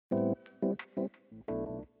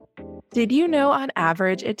Did you know on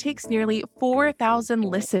average, it takes nearly 4,000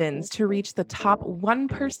 listens to reach the top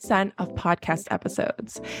 1% of podcast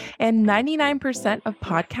episodes? And 99% of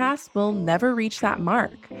podcasts will never reach that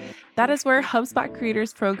mark. That is where HubSpot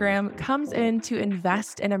Creators Program comes in to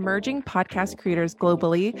invest in emerging podcast creators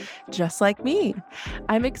globally, just like me.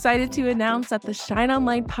 I'm excited to announce that the Shine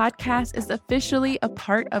Online podcast is officially a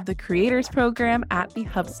part of the Creators Program at the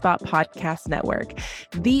HubSpot Podcast Network,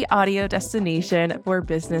 the audio destination for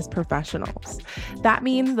business professionals. That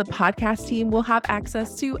means the podcast team will have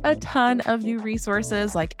access to a ton of new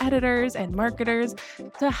resources like editors and marketers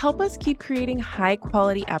to help us keep creating high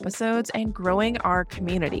quality episodes and growing our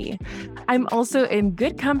community. I'm also in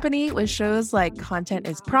good company with shows like Content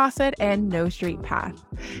is Profit and No Straight Path.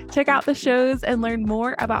 Check out the shows and learn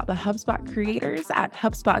more about the HubSpot creators at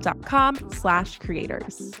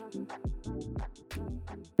hubspot.com/creators.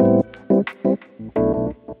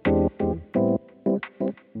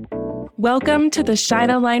 Welcome to the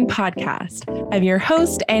Shine Online podcast. I'm your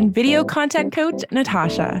host and video content coach,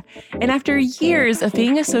 Natasha. And after years of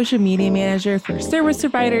being a social media manager for service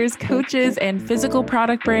providers, coaches, and physical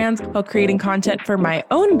product brands while creating content for my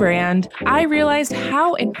own brand, I realized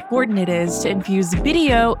how important it is to infuse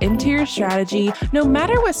video into your strategy, no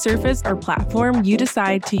matter what surface or platform you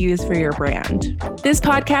decide to use for your brand. This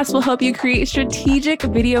podcast will help you create strategic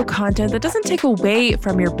video content that doesn't take away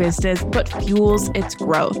from your business, but fuels its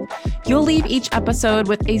growth. You'll leave each episode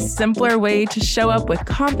with a simpler way to show up with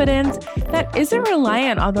confidence that isn't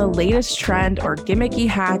reliant on the latest trend or gimmicky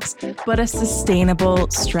hacks, but a sustainable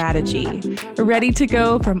strategy. Ready to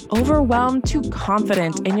go from overwhelmed to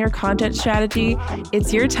confident in your content strategy?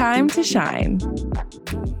 It's your time to shine.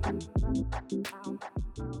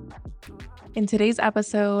 In today's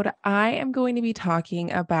episode, I am going to be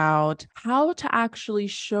talking about how to actually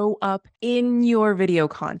show up in your video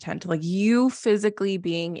content, like you physically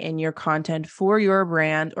being in your content for your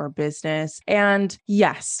brand or business. And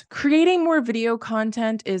yes, creating more video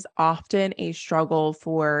content is often a struggle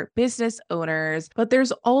for business owners, but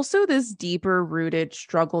there's also this deeper rooted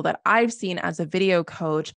struggle that I've seen as a video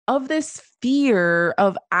coach of this fear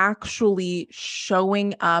of actually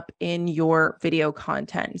showing up in your video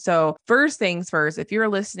content. So first things first, if you're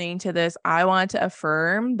listening to this, I want to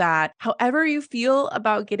affirm that however you feel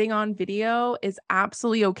about getting on video is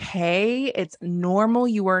absolutely okay. It's normal.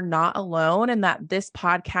 You are not alone, and that this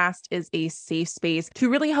podcast is a safe space to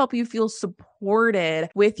really help you feel supported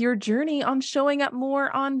with your journey on showing up more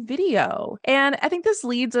on video. And I think this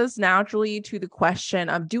leads us naturally to the question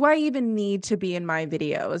of, do I even need to be in my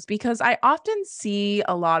videos? Because I often see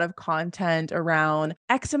a lot of content around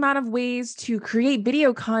X amount of ways to create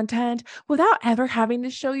video content without ever having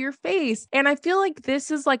to show your face. And I feel like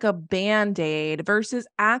this is like a band-aid versus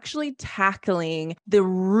actually tackling the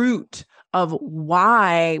root of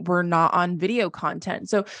why we're not on video content.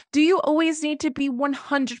 So do you always need to be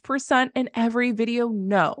 100% in every video?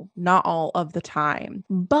 No, not all of the time.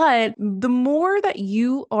 But the more that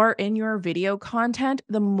you are in your video content,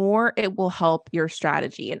 the more it will help your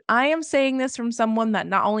strategy. And I am saying this from someone that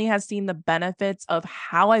not only has seen the benefits of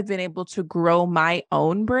how I've been able to grow my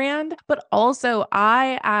own brand, but also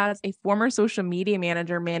I, as a former social media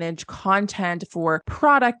manager, manage content for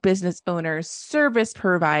product business owners, service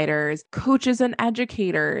providers, coaches and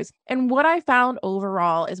educators. And what I found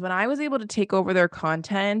overall is when I was able to take over their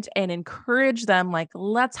content and encourage them, like,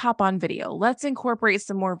 let's hop on video, let's incorporate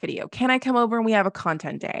some more video. Can I come over and we have a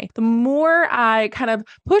content day? The more I kind of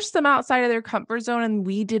pushed them outside of their comfort zone and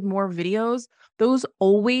we did more videos, those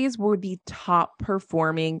always were the top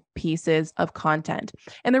performing pieces of content.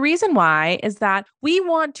 And the reason why is that we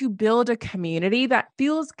want to build a community that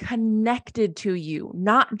feels connected to you,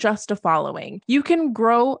 not just a following. You can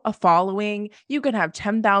grow a following, you can have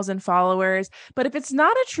 10,000 followers, but if it's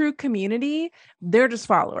not a true community, they're just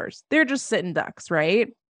followers. They're just sitting ducks, right?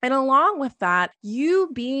 And along with that, you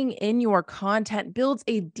being in your content builds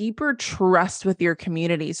a deeper trust with your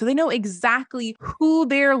community. So they know exactly who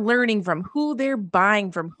they're learning from, who they're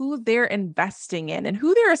buying from, who they're investing in, and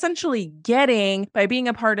who they're essentially getting by being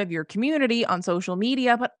a part of your community on social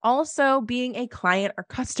media, but also being a client or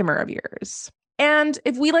customer of yours. And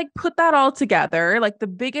if we put that all together, the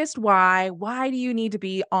biggest why do you need to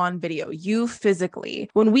be on video? You physically.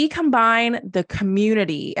 When we combine the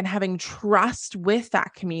community and having trust with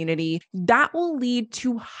that community, that will lead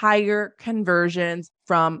to higher conversions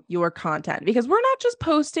from your content, because we're not just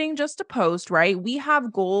posting just to post, right? We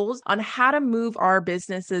have goals on how to move our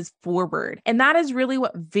businesses forward. And that is really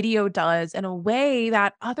what video does in a way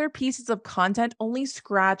that other pieces of content only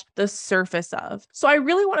scratch the surface of. So I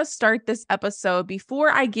really want to start this episode before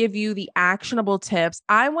I give you the actionable tips.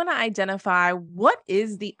 I want to identify what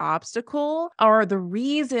is the obstacle or the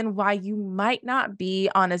reason why you might not be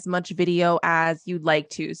on as much video as you'd like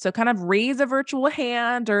to. So kind of raise a virtual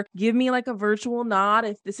hand or give me like a virtual nod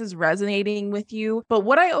if this is resonating with you. But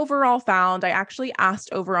what I overall found, I actually asked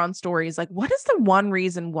over on stories, like, what is the one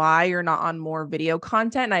reason why you're not on more video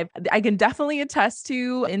content? And I can definitely attest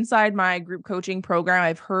to inside my group coaching program,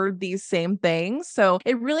 I've heard these same things. So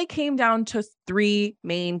it really came down to three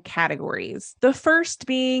main categories. The first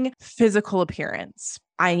being physical appearance.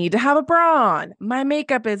 I need to have a bra on. My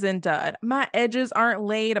makeup isn't done. My edges aren't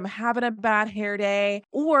laid. I'm having a bad hair day.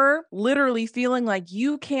 Or literally feeling like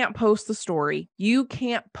you can't post the story. You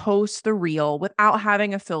can't post the reel without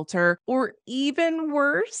having a filter. Or even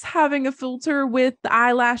worse, having a filter with the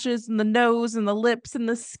eyelashes and the nose and the lips and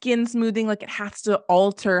the skin smoothing. Like it has to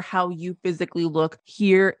alter how you physically look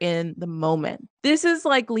here in the moment. This is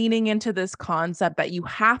like leaning into this concept that you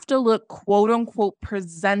have to look quote unquote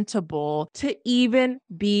presentable to even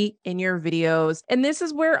be in your videos. And this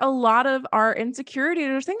is where a lot of our insecurities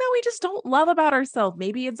are things that we just don't love about ourselves.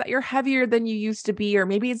 Maybe it's that you're heavier than you used to be, or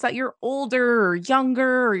maybe it's that you're older or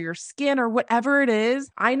younger or your skin or whatever it is.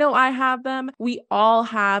 I know I have them. We all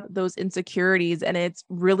have those insecurities. And it's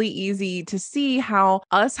really easy to see how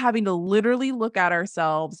us having to literally look at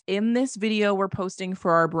ourselves in this video we're posting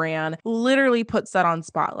for our brand literally puts that on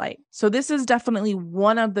spotlight. So this is definitely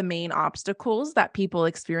one of the main obstacles that people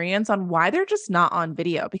experience on why they're just not on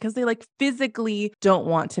video, because they like physically don't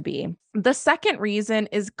want to be. The second reason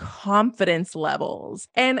is confidence levels.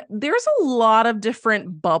 And there's a lot of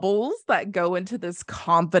different bubbles that go into this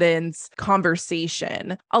confidence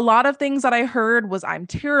conversation. A lot of things that I heard was I'm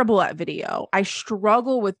terrible at video. I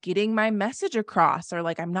struggle with getting my message across, or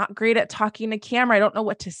like I'm not great at talking to camera. I don't know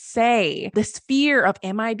what to say. This fear of,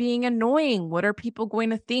 am I being annoying? What are people going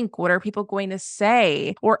to think? What are people going to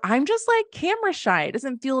say? Or I'm just like camera shy. It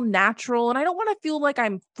doesn't feel natural. And I don't want to feel like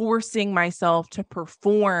I'm forcing myself to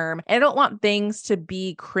perform. And I don't want things to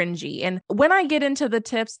be cringy. And when I get into the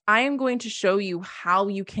tips, I am going to show you how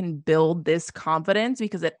you can build this confidence,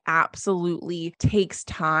 because it absolutely takes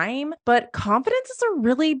time. But confidence is a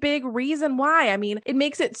really big reason why. I mean, it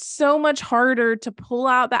makes it so much harder to pull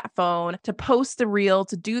out that phone, to post the reel,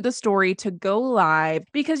 to do the story, to go live,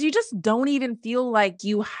 because you just don't even feel like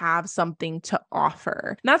you have something to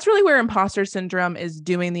offer. And that's really where imposter syndrome is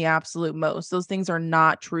doing the absolute most. Those things are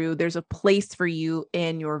not true. There's a place for you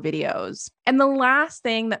in your videos. And the last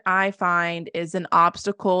thing that I find is an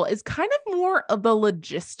obstacle is kind of more of the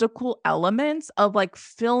logistical elements of like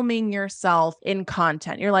filming yourself in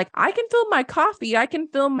content. You're like, I can film my coffee, I can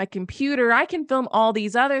film my computer, I can film all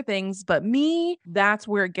these other things, but me, that's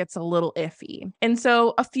where it gets a little iffy. And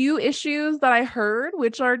so a few issues that I heard,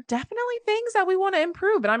 which are definitely things that we want to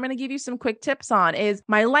improve, and I'm going to give you some quick tips on, is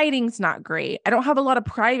my lighting's not great. I don't have a lot of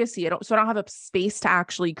privacy. I don't have a space to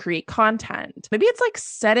actually create content. Maybe it's like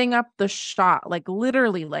setting up the shot, like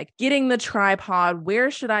literally like getting the tripod.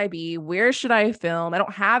 Where should I be? Where should I film? I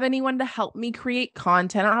don't have anyone to help me create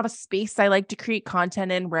content. I don't have a space I like to create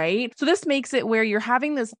content in, right? So this makes it where you're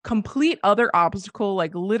having this complete other obstacle,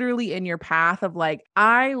 like literally in your path of like,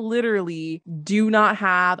 I literally do not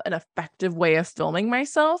have an effective way of filming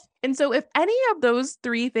myself. And so if any of those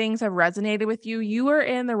three things have resonated with you, you are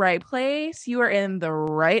in the right place. You are in the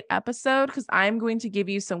right episode, because I'm going to give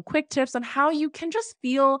you some quick tips on how you can just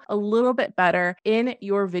feel a little bit better in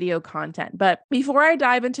your video content. But before I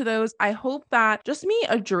dive into those, I hope that just me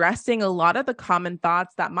addressing a lot of the common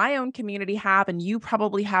thoughts that my own community have, and you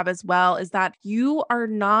probably have as well, is that you are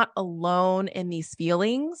not alone in these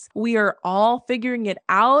feelings. We are all figuring it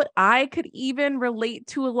out. I could even relate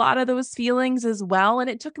to a lot of those feelings as well. And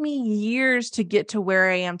it took me years to get to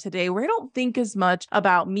where I am today, where I don't think as much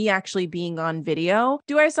about me actually being on video.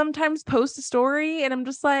 Do I sometimes post a story and I'm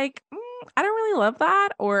just like, I don't really love that,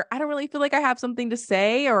 or I don't really feel like I have something to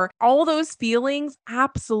say, or all those feelings?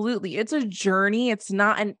 Absolutely. It's a journey. It's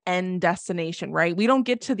not an end destination, right? We don't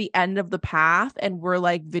get to the end of the path and we're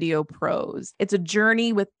like video pros. It's a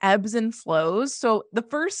journey with ebbs and flows. So the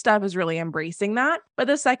first step is really embracing that. But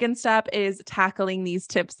the second step is tackling these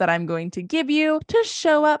tips that I'm going to give you to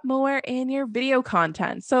show up more in your video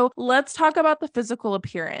content. So let's talk about the physical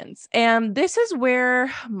appearance. And this is where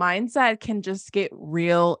mindset can just get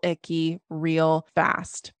real icky real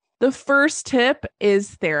fast. The first tip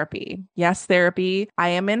is therapy. Yes, therapy. I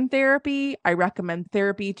am in therapy. I recommend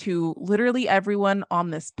therapy to literally everyone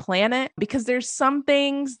on this planet because there's some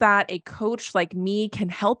things that a coach like me can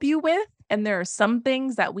help you with. And there are some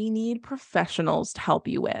things that we need professionals to help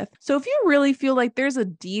you with. So if you really feel like there's a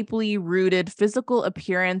deeply rooted physical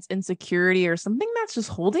appearance insecurity or something that's just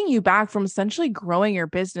holding you back from essentially growing your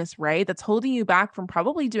business, right? That's holding you back from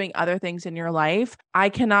probably doing other things in your life, I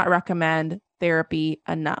cannot recommend therapy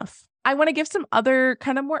enough. I want to give some other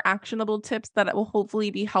kind of more actionable tips that will hopefully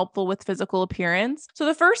be helpful with physical appearance. So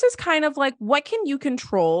the first is kind of like, what can you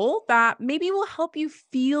control that maybe will help you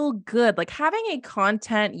feel good? Like having a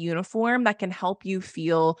content uniform that can help you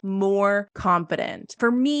feel more confident. For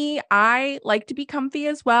me, I like to be comfy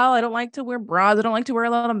as well. I don't like to wear bras. I don't like to wear a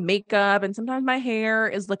lot of makeup. And sometimes my hair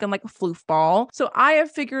is looking like a floof ball. So I have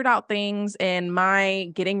figured out things in my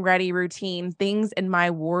getting ready routine, things in my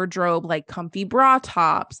wardrobe, like comfy bra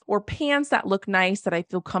tops or pants that look nice that I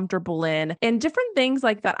feel comfortable in, and different things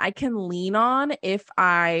like that I can lean on if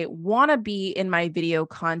I want to be in my video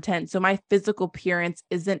content. So my physical appearance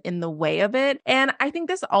isn't in the way of it. And I think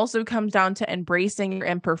this also comes down to embracing your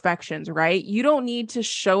imperfections, right? You don't need to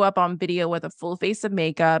show up on video with a full face of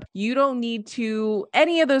makeup. You don't need to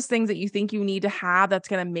any of those things that you think you need to have that's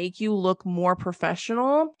going to make you look more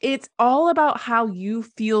professional. It's all about how you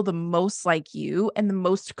feel the most like you and the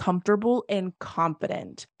most comfortable and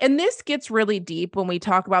confident. And this gets really deep when we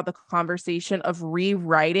talk about the conversation of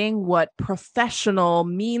rewriting what professional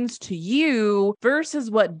means to you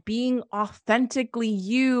versus what being authentically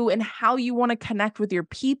you and how you want to connect with your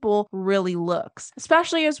people really looks.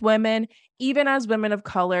 Especially as women, even as women of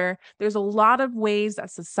color, there's a lot of ways that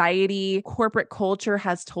society, corporate culture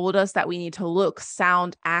has told us that we need to look,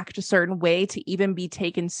 sound, act a certain way to even be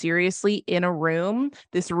taken seriously in a room,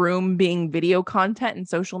 this room being video content and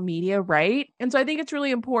social media, right? And so I think it's really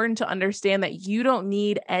important to understand that you don't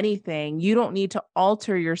need anything. You don't need to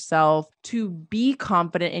alter yourself to be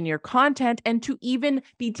confident in your content and to even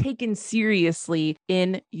be taken seriously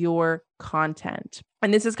in your content.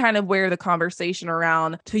 And this is kind of where the conversation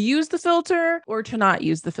around to use the filter or to not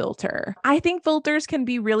use the filter. I think filters can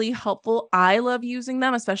be really helpful. I love using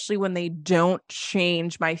them, especially when they don't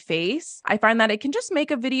change my face. I find that it can just make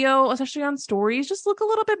a video, especially on stories, just look a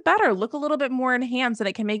little bit better, look a little bit more enhanced, and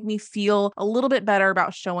it can make me feel a little bit better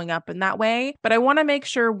about showing up in that way. But I want to make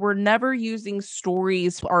sure we're never using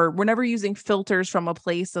stories or we're never using filters from a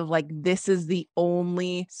place of like, this is the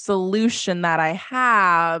only solution that I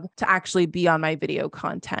have to actually be on my video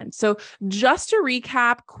content. So just to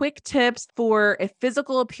recap, quick tips for if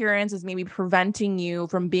physical appearance is maybe preventing you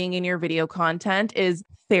from being in your video content is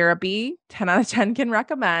therapy, 10 out of 10 can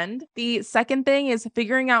recommend. The second thing is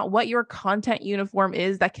figuring out what your content uniform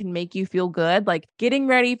is that can make you feel good, like getting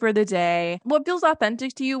ready for the day, what feels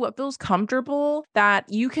authentic to you, what feels comfortable that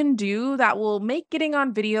you can do that will make getting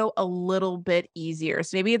on video a little bit easier.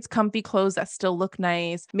 So maybe it's comfy clothes that still look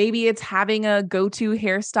nice. Maybe it's having a go-to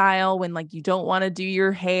hairstyle when like you don't want to do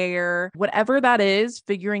your hair, whatever that is,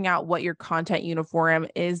 figuring out what your content uniform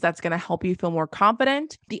is that's going to help you feel more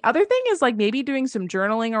confident. The other thing is like maybe doing some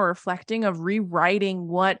journaling or reflecting of rewriting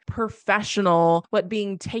what professional, what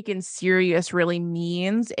being taken serious really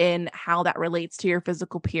means and how that relates to your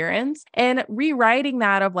physical appearance, and rewriting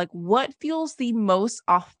that of like what feels the most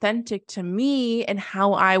authentic to me and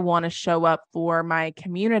how I want to show up for my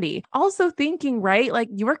community. Also thinking, right, like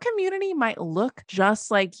your community might look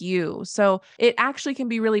just like you. So it actually can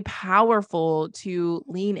be really powerful to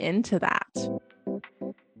lean into that.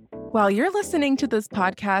 While you're listening to this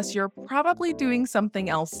podcast, you're probably doing something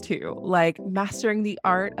else too, like mastering the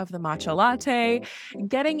art of the matcha latte,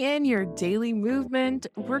 getting in your daily movement,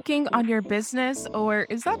 working on your business, or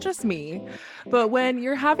is that just me? But when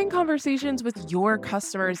you're having conversations with your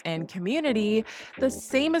customers and community, the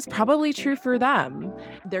same is probably true for them.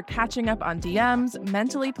 They're catching up on DMs,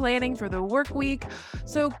 mentally planning for the work week,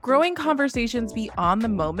 so growing conversations beyond the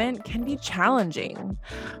moment can be challenging.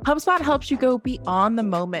 HubSpot helps you go beyond the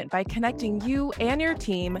moment by connecting you and your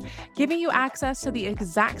team, giving you access to the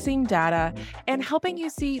exact same data, and helping you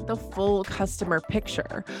see the full customer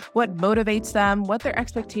picture, what motivates them, what their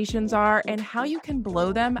expectations are, and how you can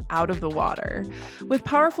blow them out of the water. With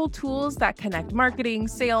powerful tools that connect marketing,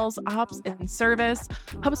 sales, ops, and service,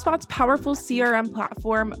 HubSpot's powerful CRM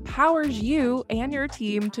platform powers you and your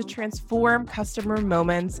team to transform customer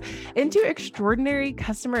moments into extraordinary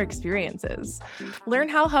customer experiences. Learn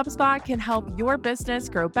how HubSpot can help your business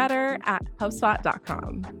grow better at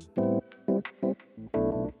HubSpot.com.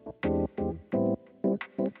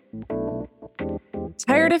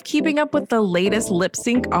 Tired of keeping up with the latest lip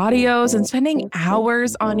sync audios and spending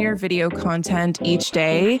hours on your video content each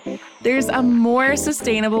day? There's a more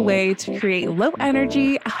sustainable way to create low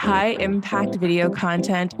energy, high impact video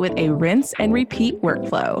content with a rinse and repeat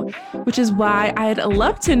workflow, which is why I'd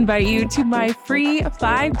love to invite you to my free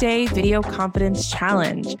 5-day video confidence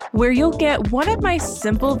challenge, where you'll get one of my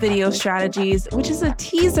simple video strategies, which is a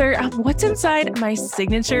teaser of what's inside my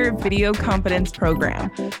signature video confidence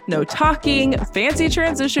program. No talking, fancy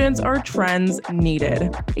transitions, or trends needed.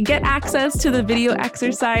 Get access to the video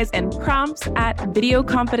exercise and prompts at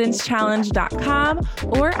videoconfidencechallenge.com,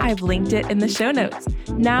 or I've linked it in the show notes.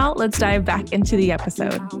 Now let's dive back into the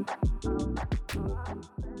episode.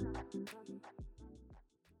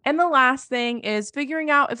 And the last thing is figuring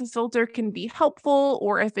out if a filter can be helpful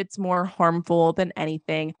or if it's more harmful than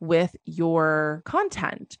anything with your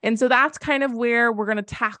content. And so that's kind of where we're going to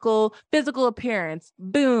tackle physical appearance.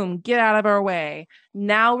 Boom, get out of our way.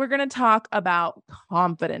 Now we're going to talk about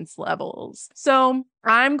confidence levels. So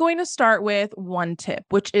I'm going to start with one tip,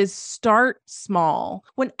 which is start small.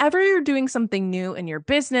 Whenever you're doing something new in your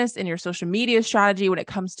business, in your social media strategy, when it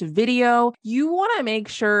comes to video, you want to make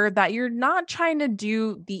sure that you're not trying to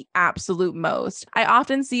do the absolute most. I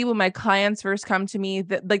often see when my clients first come to me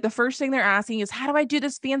that like the first thing they're asking is, how do I do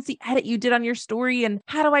this fancy edit you did on your story? And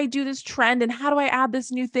how do I do this trend? And how do I add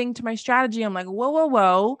this new thing to my strategy? I'm like,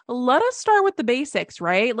 whoa. Let us start with the basics,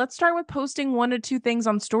 right? Let's start with posting 1 to 2 things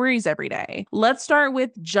on stories every day. Let's start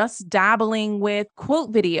with just dabbling with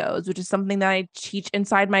quote videos, which is something that I teach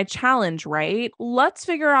inside my challenge, right? Let's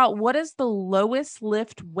figure out what is the lowest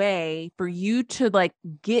lift way for you to like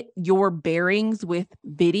get your bearings with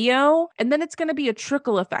video. And then it's going to be a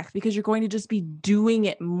trickle effect because you're going to just be doing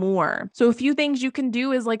it more. So a few things you can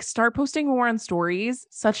do is like start posting more on stories.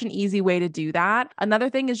 Such an easy way to do that. Another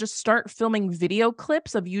thing is just start filming video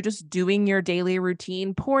clips of you just doing your daily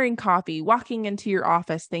routine, pouring coffee, walking into your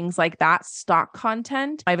office, things like that, stock content.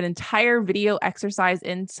 I have an entire video exercise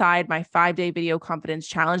inside my 5-day video confidence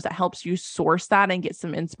challenge that helps you source that and get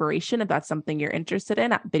some inspiration if that's something you're interested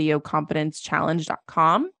in at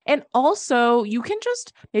videoconfidencechallenge.com. And also, you can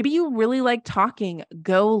just, maybe you really like talking,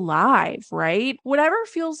 go live, right? Whatever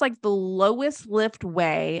feels like the lowest lift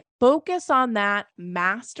way, focus on that,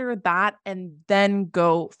 master that, and then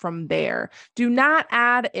go from there. Do not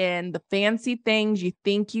add in the fancy things you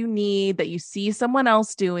think you need that you see someone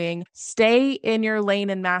else doing. Stay in your lane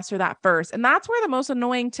and master that first. And that's where the most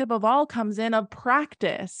annoying tip of all comes in of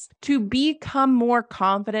practice. To become more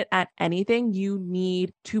confident at anything, you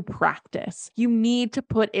need to practice. You need to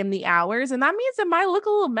put in the hours. And that means it might look a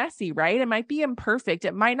little messy, right? It might be imperfect.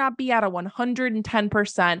 It might not be at a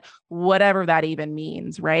 110%, whatever that even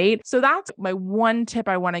means, right? So that's my one tip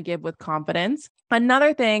I want to give with confidence.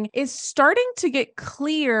 Another thing is starting to get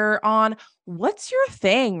clear on what's your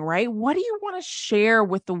thing, right? What do you want to share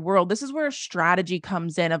with the world? This is where a strategy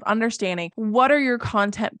comes in of understanding what are your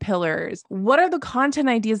content pillars? What are the content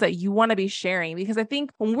ideas that you want to be sharing? Because I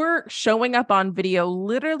think when we're showing up on video,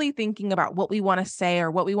 literally thinking about what we want to say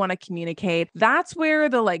or what we want to communicate, that's where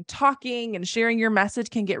the like talking and sharing your message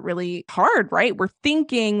can get really hard, right? We're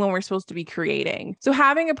thinking when we're supposed to be creating. So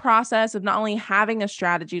having a process of not only having a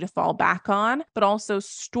strategy to fall back on, but also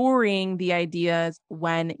storing the ideas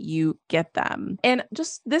when you get them. And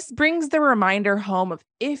just this brings the reminder home of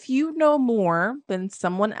if you know more than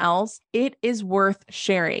someone else, it is worth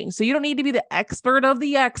sharing. So you don't need to be the expert of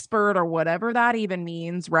the expert or whatever that even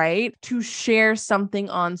means, right? To share something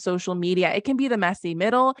on social media. It can be the messy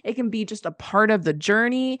middle. It can be just a part of the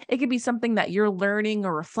journey. It could be something that you're learning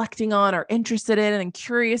or reflecting on or interested in and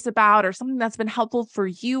curious about, or something that's been helpful for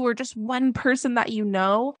you or just one person that you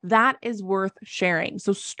know. That is worth sharing.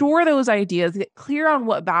 So store those ideas, get clear on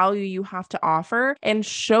what value you have to offer, and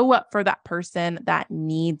show up for that person that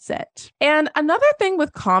needs it. And another thing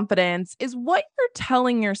with confidence is what you're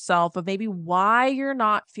telling yourself of maybe why you're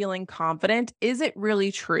not feeling confident. Is it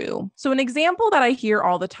really true? So an example that I hear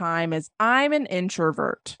all the time is I'm an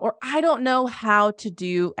introvert, or I don't know how to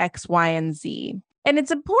do X, Y, and Z. And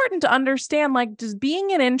it's important to understand, like, does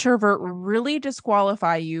being an introvert really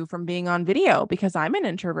disqualify you from being on video? Because I'm an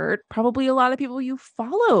introvert. Probably a lot of people you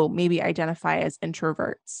follow maybe identify as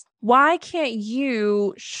introverts. Why can't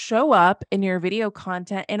you show up in your video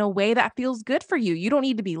content in a way that feels good for you? You don't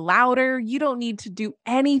need to be louder. You don't need to do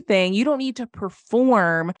anything. You don't need to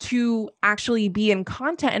perform to actually be in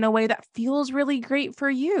content in a way that feels really great for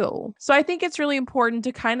you. So I think it's really important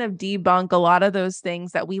to kind of debunk a lot of those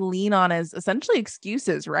things that we lean on as essentially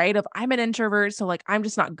excuses, right? Of I'm an introvert, so like I'm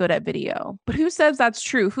just not good at video. But who says that's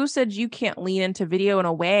true? Who said you can't lean into video in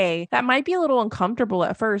a way that might be a little uncomfortable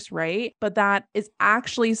at first, right? But that is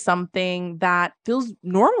actually something that feels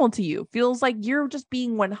normal to you, feels like you're just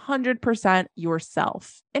being 100%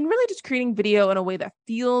 yourself, and really just creating video in a way that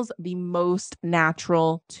feels the most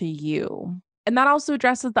natural to you. And that also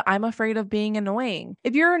addresses the I'm afraid of being annoying.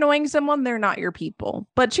 If you're annoying someone, they're not your people.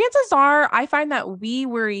 But chances are, I find that we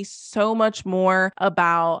worry so much more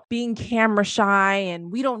about being camera shy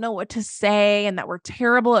and we don't know what to say and that we're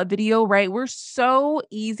terrible at video, right? We're so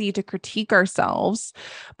easy to critique ourselves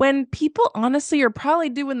when people honestly are probably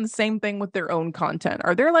doing the same thing with their own content,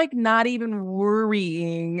 or they're like not even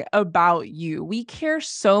worrying about you. We care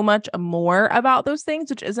so much more about those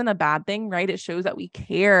things, which isn't a bad thing, right? It shows that we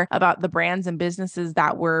care about the brands and businesses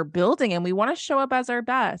that we're building and we want to show up as our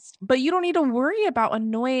best. But you don't need to worry about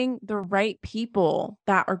annoying the right people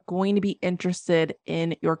that are going to be interested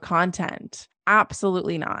in your content.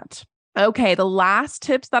 Absolutely not. Okay, the last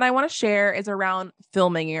tips that I want to share is around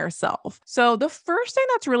filming yourself. So, the first thing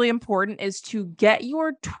that's really important is to get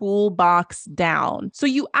your toolbox down. So,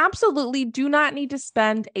 you absolutely do not need to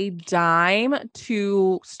spend a dime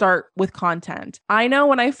to start with content. I know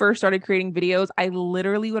when I first started creating videos, I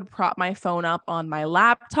literally would prop my phone up on my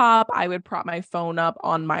laptop, I would prop my phone up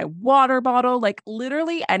on my water bottle, like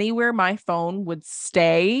literally anywhere my phone would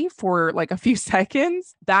stay for like a few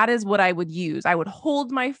seconds. That is what I would use. I would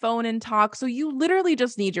hold my phone in talk. So you literally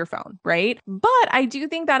just need your phone, right? But I do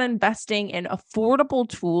think that investing in affordable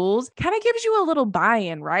tools kind of gives you a little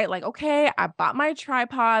buy-in, right? Like, okay, I bought my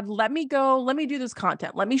tripod. Let me go. Let me do this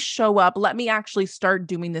content. Let me show up. Let me actually start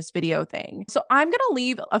doing this video thing. So I'm going to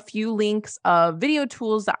leave a few links of video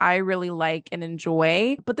tools that I really like and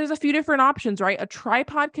enjoy, but there's a few different options, right? A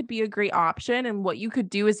tripod could be a great option. And what you could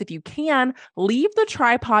do is if you can, leave the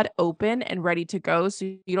tripod open and ready to go. So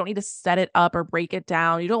you don't need to set it up or break it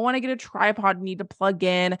down. You don't want to get a tripod you need to plug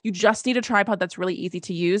in. You just need a tripod that's really easy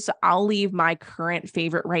to use. So I'll leave my current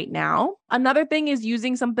favorite right now. Another thing is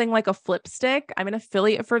using something like a flip stick. I'm an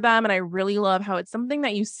affiliate for them, and I really love how it's something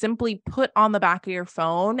that you simply put on the back of your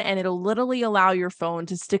phone and it'll literally allow your phone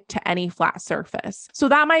to stick to any flat surface. So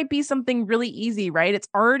that might be something really easy, right? It's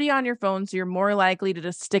already on your phone, so you're more likely to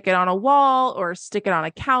just stick it on a wall or stick it on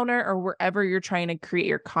a counter or wherever you're trying to create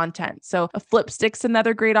your content. So a flip stick's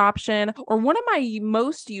another great option. Or one of my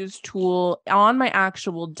most used tool on my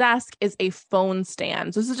actual desk is a phone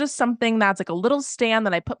stand. So this is just something that's like a little stand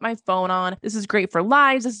that I put my phone on. This is great for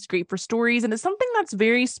lives. This is great for stories. And it's something that's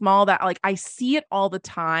very small that like I see it all the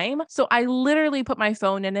time. So I literally put my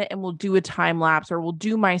phone in it and we'll do a time lapse or we'll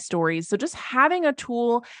do my stories. So just having a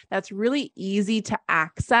tool that's really easy to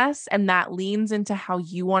access and that leans into how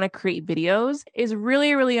you want to create videos is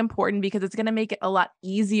really, really important because it's going to make it a lot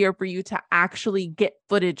easier for you to actually get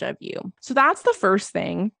footage of you. So that's the first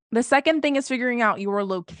thing. The second thing is figuring out your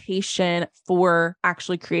location for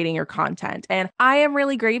actually creating your content. And I am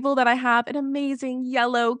really grateful that I have an amazing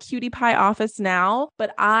yellow cutie pie office now,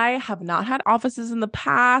 but I have not had offices in the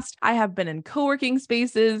past. I have been in co-working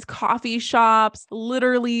spaces, coffee shops,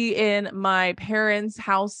 literally in my parents'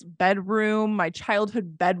 house bedroom. My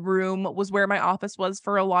childhood bedroom was where my office was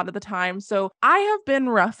for a lot of the time. So I have been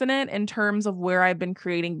roughing it in terms of where I've been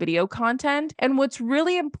creating video content. And what's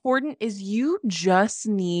really important is you just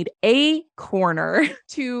need a corner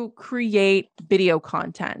to create video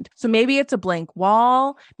content. So maybe it's a blank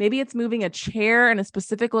wall, maybe it's moving a chair in a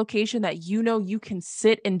specific location that you know you can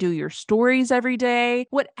sit and do your stories every day.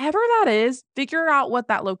 Whatever that is, figure out what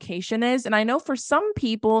that location is. And I know for some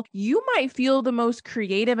people, you might feel the most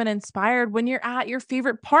creative and inspired when you're at your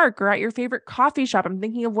favorite park or at your favorite coffee shop. I'm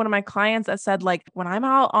thinking of one of my clients that said, like, when I'm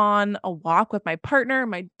out on a walk with my partner,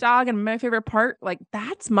 my dog, and my favorite park, like,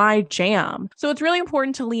 that's my jam. So it's really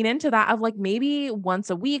important to lean into that of like maybe once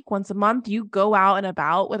a week, once a month, you go out and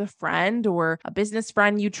about with a friend or a business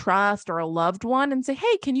friend you trust or a loved one and say,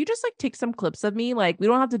 hey, can you just like take some clips of me? Like, we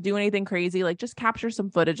don't have to do anything crazy. Like, just capture some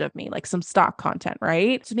footage of me, like some stock content,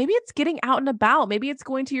 right? So maybe it's getting out and about. Maybe it's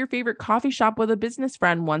going to your favorite coffee shop with a business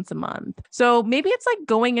friend once a month. So maybe it's like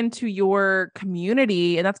going into your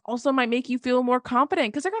community, and that's also might make you feel more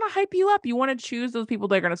confident because they're going to hype you up. You want to choose those people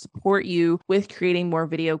that are going to support you with creating more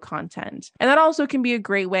video content. And that also can be a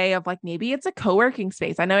great way of like, maybe it's a co-working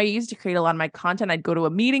space. I know I used to create a lot of my content. I'd go to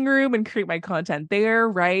a meeting room and create my content there,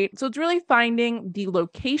 right? So it's really finding the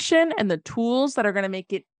location and the tools that are going to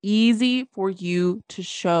make it easy for you to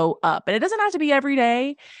show up. And it doesn't have to be every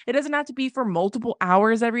day. It doesn't have to be for multiple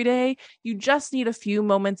hours every day. You just need a few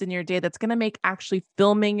moments in your day that's going to make actually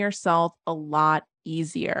filming yourself a lot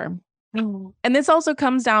easier. And this also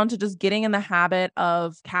comes down to just getting in the habit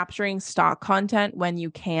of capturing stock content when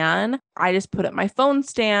you can. I just put up my phone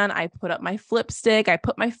stand, I put up my flip stick, I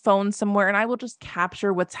put my phone somewhere, and I will just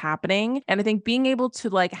capture what's happening. And I think being able to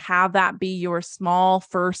like have that be your small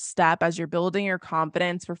first step as you're building your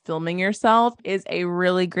confidence for filming yourself is a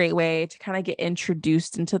really great way to kind of get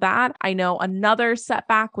introduced into that. I know another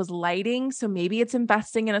setback was lighting. So maybe it's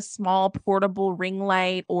investing in a small portable ring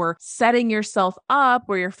light or setting yourself up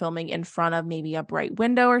where you're filming in front of maybe a bright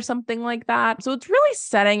window or something like that. So it's really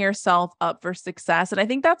setting yourself up for success. And I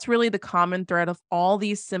think that's really the common thread of all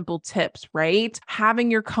these simple tips, right?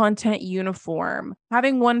 Having your content uniform,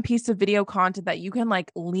 having one piece of video content that you can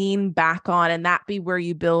like lean back on and that be where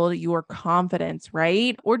you build your confidence,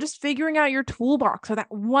 right? Or just figuring out your toolbox or that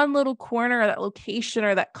one little corner or that location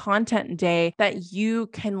or that content day that you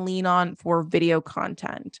can lean on for video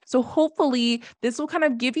content. So hopefully this will kind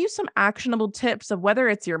of give you some actionable tips of whether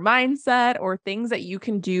it's your mindset or things that you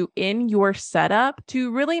can do in your setup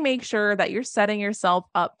to really make sure that you're setting yourself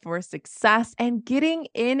up for success and getting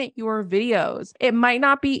in your videos. It might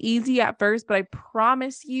not be easy at first, but I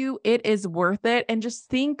promise you it is worth it. And just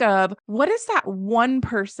think of what is that one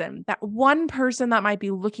person that might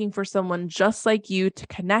be looking for someone just like you to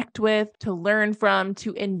connect with, to learn from,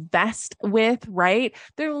 to invest with, right?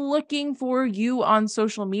 They're looking for you on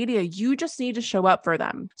social media. You just need to show up for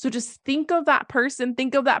them. So just think of that person.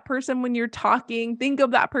 Think of that person when you're talking. Think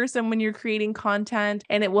of that person when you're creating content,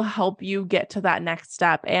 and it will help you get to that next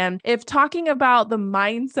step. And if talking about the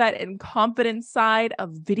mindset and confidence side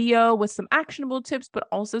of video with some actionable tips, but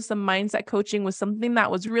also some mindset coaching was something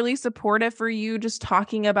that was really supportive for you, just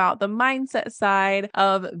talking about the mindset side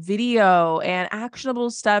of video and actionable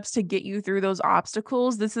steps to get you through those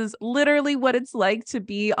obstacles. This is literally what it's like to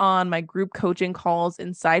be on my group coaching calls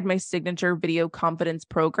inside my signature video confidence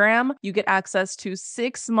program. You get access to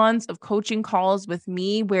 6 months of coaching calls with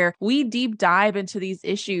me where we deep dive into these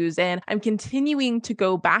issues, and I'm continuing to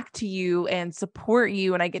go back to you and support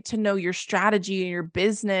you, and I get to know your strategy and your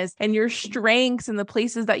business and your strengths and the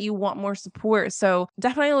places that you want more support. So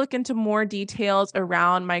definitely look into more details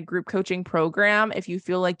around my group coaching program if you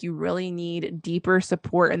feel like you really need deeper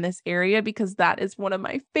support in this area, because that is one of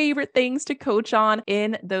my favorite things to coach on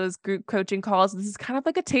in those group coaching calls. This is kind of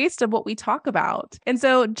like a taste of what we talk about. And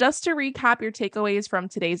so just to recap your takeaways from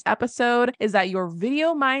today's episode is that your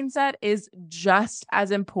video mindset is just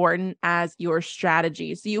as important as your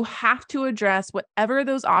strategy. So you have to address whatever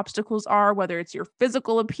those obstacles are, whether it's your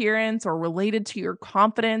physical appearance or related to your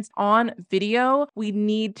confidence on video. We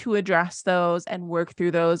need to address those and work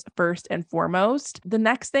through those first and foremost. The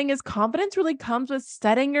next thing is confidence really comes with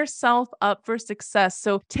setting yourself up for success.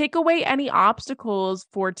 So take away any obstacles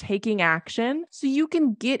for taking action so you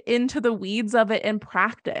can get into the weeds of it and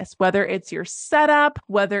practice, whether it's your setup,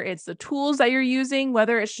 whether it's the tools that you're using,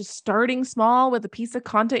 whether it's just starting small with a piece of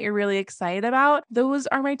content you're really excited about. Those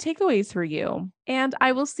are my takeaways for you. And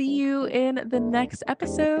I will see you in the next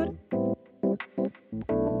episode.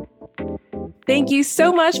 Thank you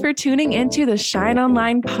so much for tuning into the Shine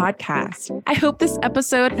Online podcast. I hope this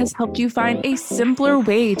episode has helped you find a simpler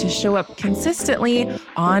way to show up consistently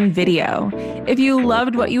on video. If you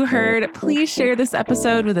loved what you heard, please share this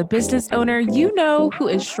episode with a business owner you know who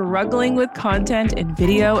is struggling with content and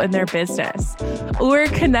video in their business. Or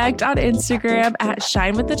connect on Instagram at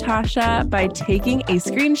Shine with Natasha by taking a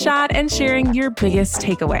screenshot and sharing your biggest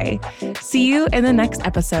takeaway. See you in the next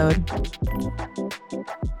episode.